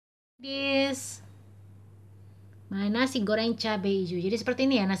This my nasi goreng cabai hijau. Jadi seperti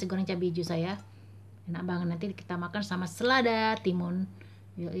ini ya nasi goreng cabai hijau saya. Enak banget, nanti kita makan sama selada, timun.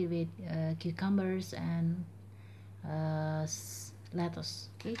 We'll eat with cucumbers and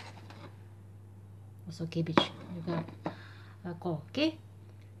lettuce. Okay. Also cabbage juga kol. Okay.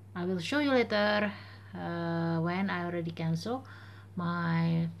 I will show you later when I already cancel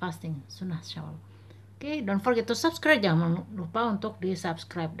my fasting sunnah Syawal. Okay, don't forget to subscribe. Jangan lupa untuk di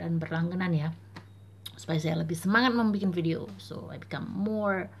subscribe dan berlangganan ya, supaya saya lebih semangat membuat video. So I become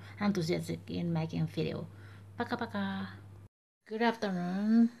more enthusiastic in making video. Paka. Good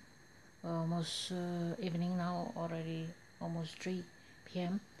afternoon. Almost evening now, already almost 3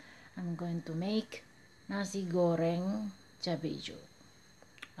 p.m. I'm going to make nasi goreng cabai hijau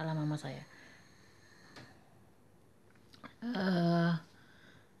ala mama saya.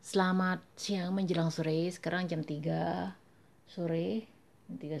 Selamat siang menjelang sore. Sekarang jam 3 sore,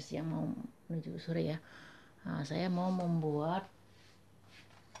 jam 3 siang mau menuju sore ya. Saya mau membuat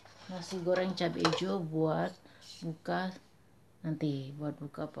nasi goreng cabai hijau buat buka nanti, buat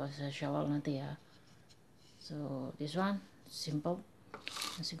buka puasa Syawal nanti ya. So this one simple,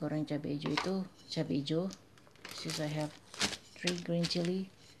 nasi goreng cabai hijau itu cabai hijau. Since I have 3 green chili,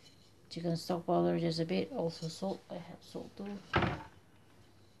 chicken stock powder just a bit, also salt. I have salt too,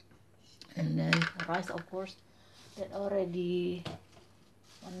 and then rice of course that already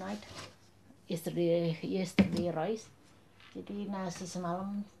one night yesterday rice. Jadi nasi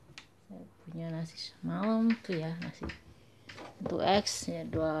semalam, saya punya nasi semalam tuh ya, nasi untuk eggs ya,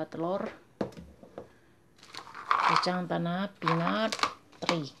 2 telur, kacang tanah, peanut,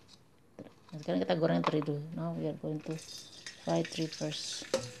 teri. Nah, sekarang kita goreng teri dulu. Now we are going to fry teri first.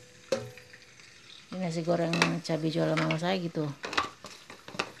 Ini nasi goreng cabai hijau mama saya gitu.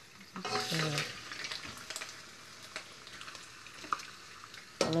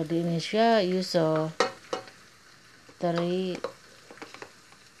 Kalau di Indonesia use teri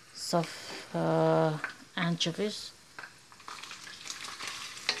soft anchovies.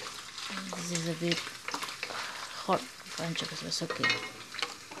 This is a bit hot anchovies, but okay.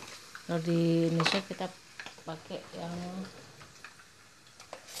 Kalau di Indonesia kita pakai yang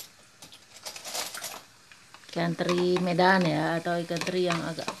ikan teri Medan ya, atau ikan teri yang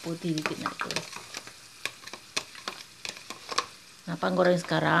agak putih dikit itu. Nah, goreng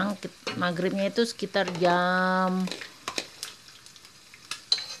sekarang maghribnya itu sekitar jam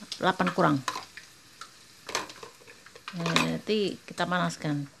 8 kurang. Nanti kita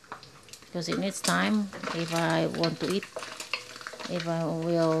panaskan because it needs time if I want to eat, if I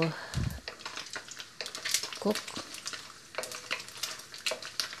will cook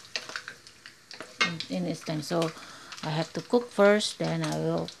in its time. So I have to cook first, then I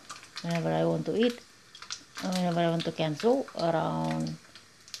will, whenever I want to eat, whenever I want to cancel around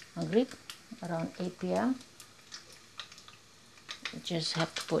maghrib, around 8 p.m. you just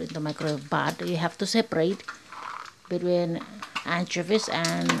have to put in the microwave, but you have to separate between anchovies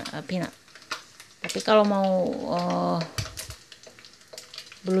and peanut. Tapi kalau mau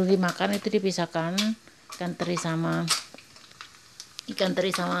belum dimakan itu dipisahkan ikan teri sama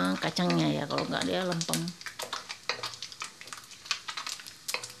kacangnya ya, kalau nggak dia lempeng.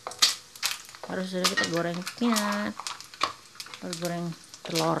 Harus sudah kita goreng peanut, baru goreng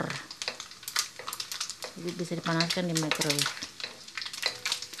telur, jadi bisa dipanaskan di microwave.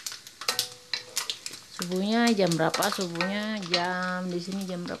 Subuhnya jam berapa? Subuhnya jam, di sini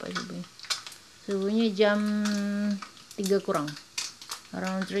jam berapa subuhnya? Subuhnya jam 3 kurang,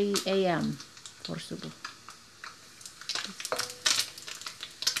 around 3 a.m. for subuh.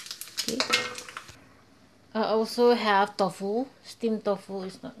 Okay. I also have tofu, steamed tofu.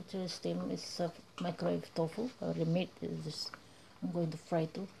 It's not actually steam, it's a microwave tofu. I already made this. I'm going to fry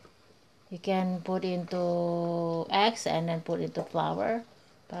too. You can put into eggs and then put into flour,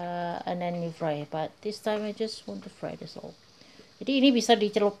 and then you fry. But this time I just want to fry this all. Jadi ini bisa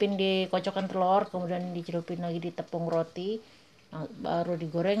dicelupin di kocokan telur, kemudian dicelupin lagi di tepung roti, baru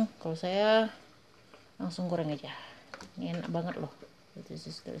digoreng. Kalau saya langsung goreng aja. Ini enak banget loh. This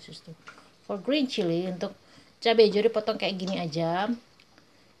is delicious too. For green chili, untuk cabai hijau dipotong kayak gini aja.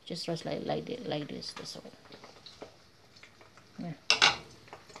 Just roast like this. That's all. Nah.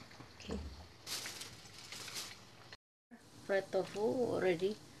 Okay. Fried tofu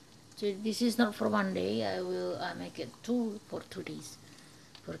already. So this is not for one day. I will make it for 2 days.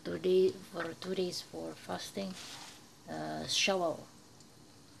 For 2 days for fasting Syawal.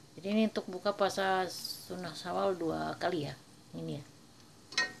 Jadi ini untuk buka puasa sunnah Syawal 2 kali ya. Ini ya.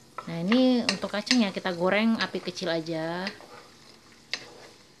 Nah, ini untuk kacangnya kita goreng api kecil aja.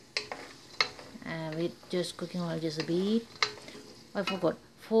 With just cooking oil just a bit. I forgot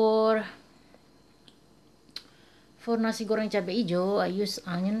for nasi goreng cabe hijau, I use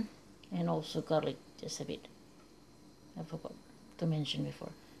onion and also garlic just a bit. I forgot to mention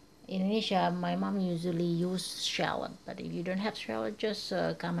before. In Indonesia, my mom usually use shallot, but if you don't have shallot, just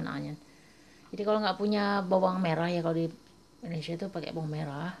common onion. Jadi kalau nggak punya bawang merah ya, kalau di Indonesia itu pakai bawang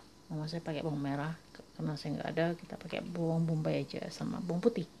merah. Mama saya pakai bawang merah, karena saya nggak ada, kita pakai bawang bombay aja sama bawang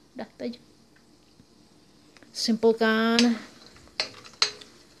putih. Dah, itu aja. Simple kan?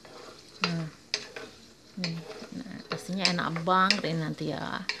 Nah, pastinya enak banget ini nanti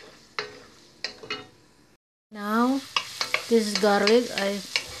ya. Now, this is garlic.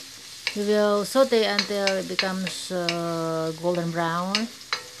 We will saute until it becomes golden brown.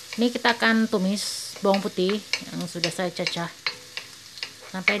 Ini kita akan tumis bawang putih yang sudah saya cacah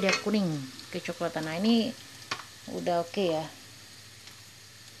sampai dia kuning kecoklatan. Nah, ini udah oke ya.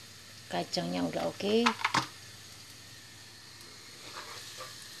 Kacangnya udah oke.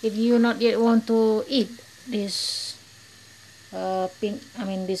 If you not yet want to eat this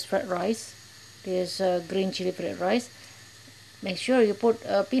this fried rice, this green chili fried rice, make sure you put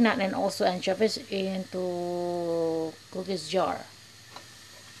peanut and also anchovies into cookies jar.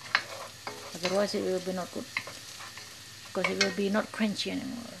 Otherwise it will be not good, because it will be not crunchy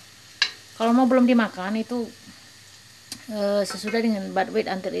anymore. Kalau mau belum dimakan itu sesudah dengan, but wait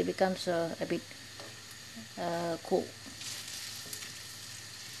until it becomes a bit cool.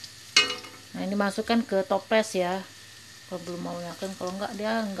 Nah, ini masukkan ke toples ya kalau belum mau makan, kalau enggak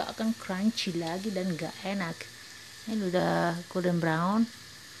dia enggak akan crunchy lagi dan enggak enak. Ini udah golden brown,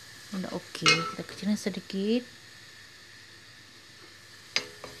 udah oke. Kita kecilin sedikit,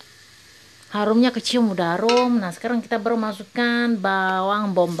 harumnya kecium, udah harum. Nah, sekarang kita baru masukkan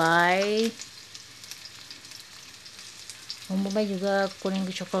bawang bombay. Bawang bombay juga kuning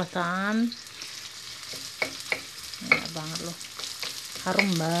kecoklatan, enak banget loh,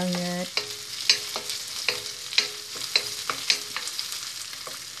 harum banget.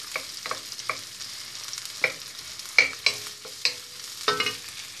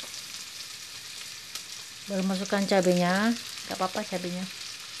 Baru masukkan cabenya, gak apa-apa cabenya,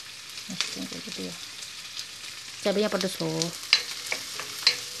 masukin kayak gitu ya. Cabenya pedes loh.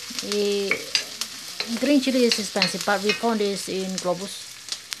 Green chili is expensive, but we found this in Globus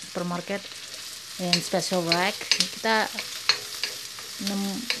supermarket in special rack.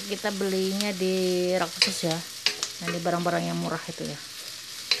 Kita belinya di rak khusus ya, nah di barang-barang yang murah itu ya,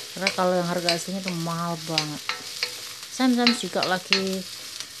 karena kalau yang harga aslinya tuh mahal banget. Sometimes juga lagi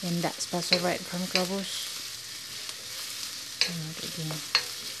in that special rack from Globus. Kayak gini.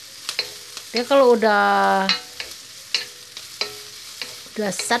 Dia kalau udah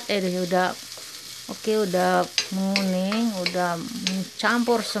set udah oke, udah menguning, udah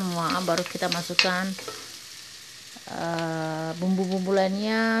mencampur semua, baru kita masukkan bumbu-bumbu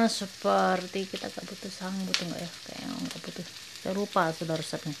lainnya. Seperti kita gak butuh butuh nggak ya, kayaknya nggak butuh, saya lupa sudah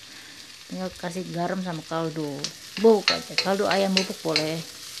resepnya. Tinggal kasih garam sama kaldu bubuk aja, kaldu ayam bubuk boleh,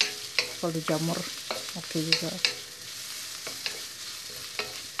 kaldu jamur oke juga.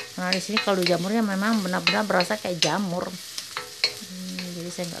 Nah, di sini kaldu jamurnya memang benar-benar berasa kayak jamur, jadi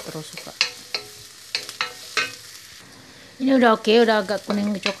saya nggak terus suka. Ini udah oke, udah agak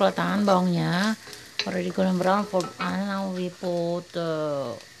kuning kecoklatan bawangnya, already golden brown. Now we put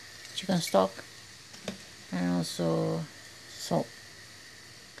chicken stock and also salt.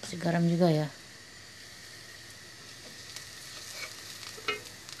 Kasih garam juga ya.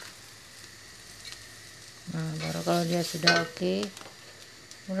 Nah, baru kalau dia sudah oke,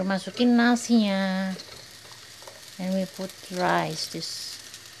 udah masukin nasinya, and we put rice.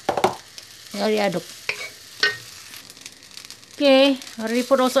 Tinggal diaduk. Okay, already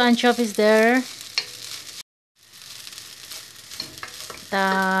put also anchovies there.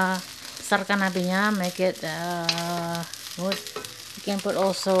 Kita besarkan apinya, make it good. You can put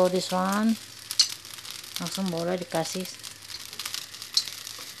also this one, langsung boleh dikasih.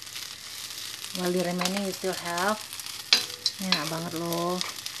 While the remaining you still have, enak banget loh.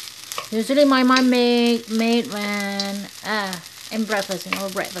 Usually my mom made when in breakfast,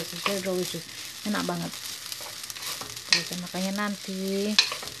 breakfast is very delicious, enak banget. Terus makanya nanti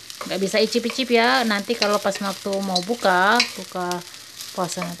nggak bisa icip-icip ya, nanti kalau pas waktu mau buka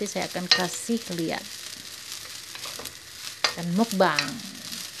puasa nanti saya akan kasih lihat dan mukbang.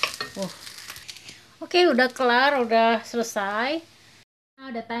 Oke, udah kelar, udah selesai.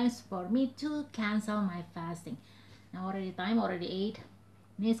 Now the time for me to cancel my fasting. Now already 8.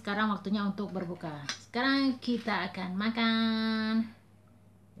 Ini sekarang waktunya untuk berbuka. Sekarang kita akan makan.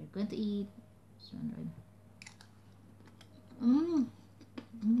 We're going to eat.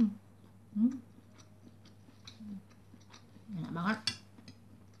 Enak banget.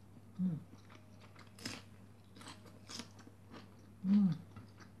 Hmm. Hmm.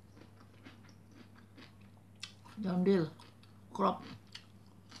 Daun deal, crop.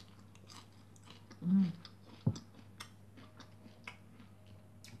 Hmm.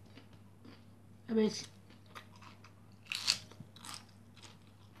 Habis.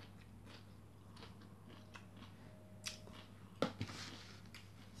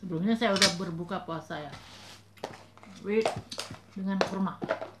 Sebelumnya saya udah berbuka puasa ya, wait, dengan kurma.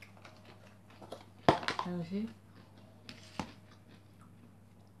 Sih,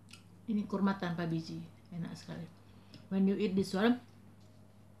 ini kurma tanpa biji, enak sekali. When you eat this one,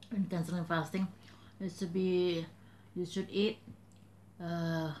 when canceling fasting, it should be, you should eat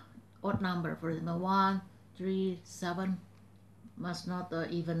odd number. For example, 1, 3, 7, must not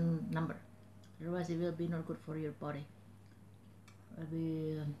even number. Otherwise, it will be not good for your body. Will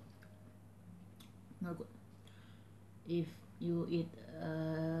be not good if you eat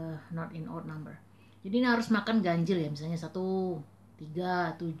not in odd number. Jadi ini harus makan ganjil ya, misalnya 1,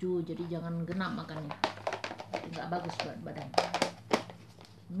 3, 7. Jadi jangan genap makannya, nggak bagus buat badan.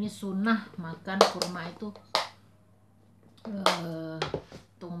 Ini sunnah makan kurma itu,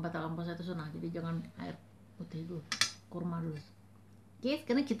 untuk membatalkan puasa itu sunnah. Jadi jangan air putih dulu, kurma dulu. Oke,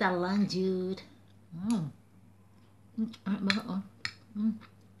 sekarang kita lanjut. Enak banget oh.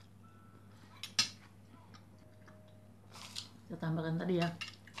 Kita tambahkan tadi ya,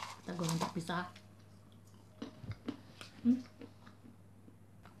 kita goreng terpisah.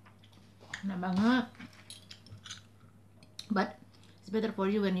 Enak banget. But it's better for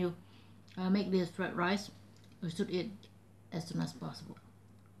you when you make this fried rice. You should eat as soon as possible.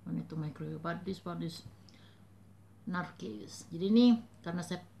 You need to microwave. But this one is not case. Jadi ini karena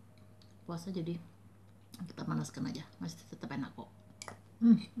saya puasa jadi kita panaskan aja, masih tetap enak kok.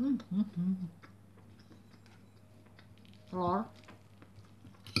 Telur.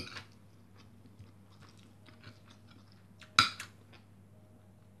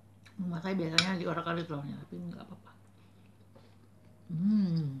 Makanya biasanya diorak-arik telurnya, tapi nggak apa-apa.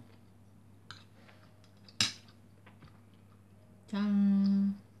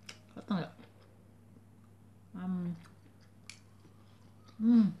 Kata nggak?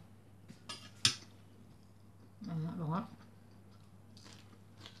 Enak banget.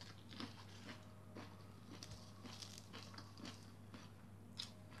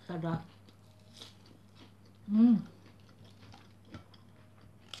 Sadap.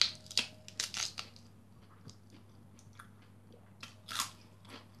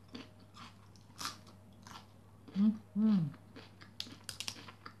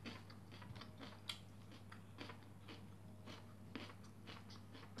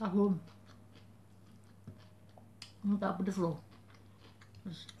 Tahu. Ini tak pedes loh.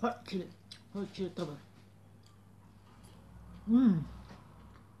 Hot chili terus.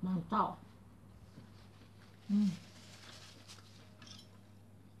 Mantap.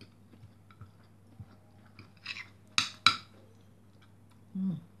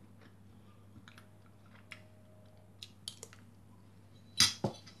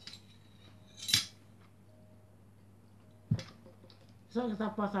 Besok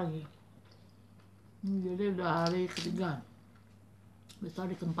kita puasa lagi. Jadi udah hari ketiga. Besok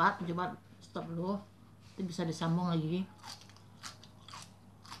hari keempat, coba stop dulu. Nanti bisa disambung lagi.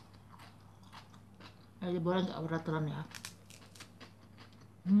 Jadi boleh nggak beraturan ya.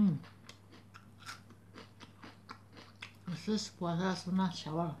 Khusus puasa sunnah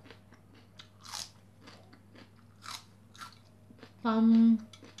Syawal.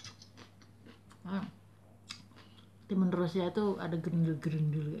 Timun Rusia itu ada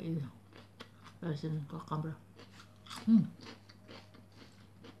gerindil-gerindil kayak gitu. Rasin kok kamera.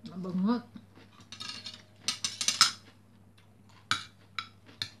 Enak banget.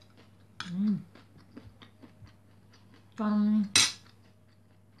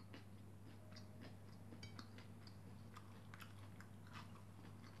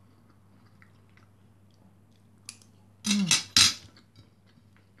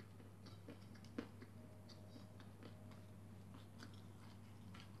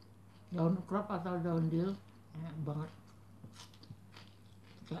 Daun ukrop atau daun dill enak banget,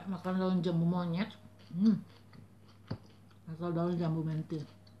 kayak makan daun jambu monyet atau daun jambu mentil.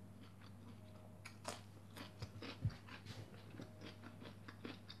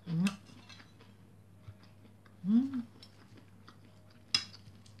 Enak.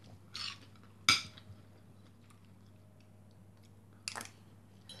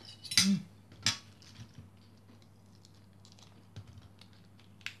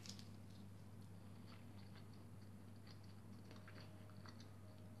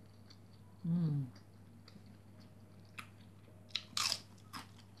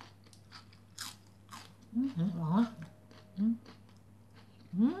 Enak banget.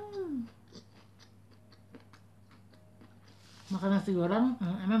 Makan nasi goreng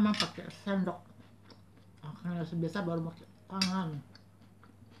memang pakai sendok. Makan nasi biasa baru pakai tangan.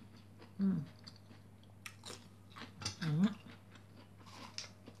 Enak.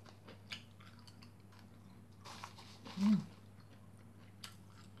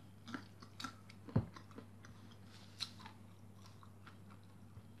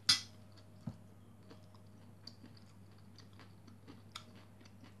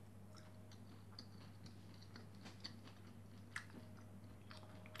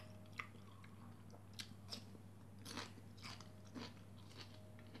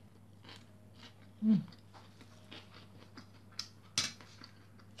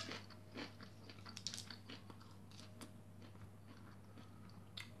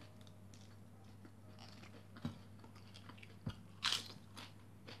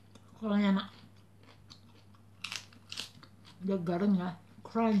 Kalau enak. Dia garing ya,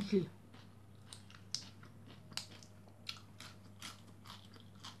 crunchy.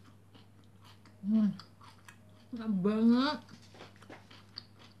 Enak banget.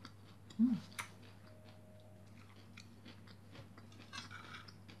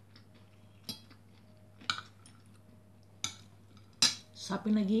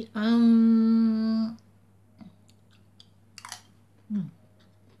 Sapin lagi.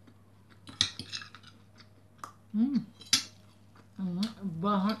 Enak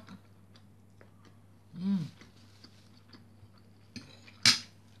banget.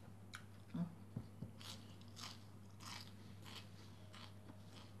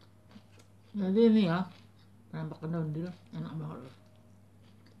 Jadi ini ya, pakai daun dia enak banget loh.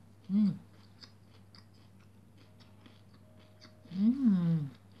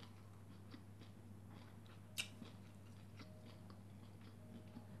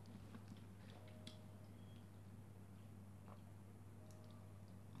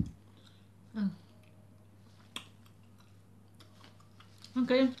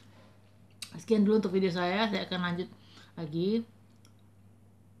 Oke, sekian dulu untuk video saya. Saya akan lanjut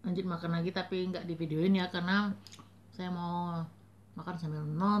makan lagi, tapi nggak di videoin ya, karena saya mau makan sambil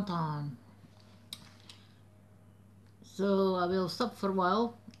nonton. So I will stop for a while.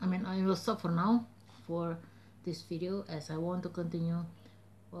 I will stop for now for this video, as I want to continue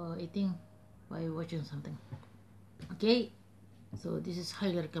eating by watching something. Okay, so this is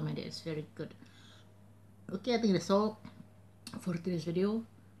highly recommended. It's very good. Okay, I think that's all for today's video.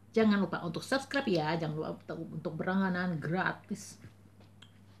 Jangan lupa untuk subscribe ya. Jangan lupa untuk berlangganan gratis,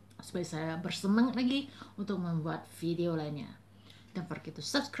 supaya saya bersemangat lagi untuk membuat video lainnya. Don't forget to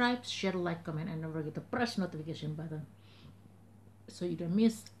subscribe, share, like, comment, and don't forget to press notification button so you don't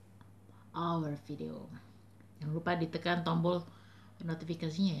miss our video. Jangan lupa ditekan tombol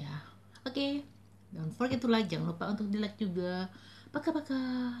notifikasinya ya. Oke, don't forget to like. Jangan lupa untuk di like juga. Paka-paka.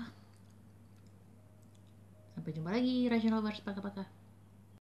 Sampai jumpa lagi, Rational Lovers. Paka-paka.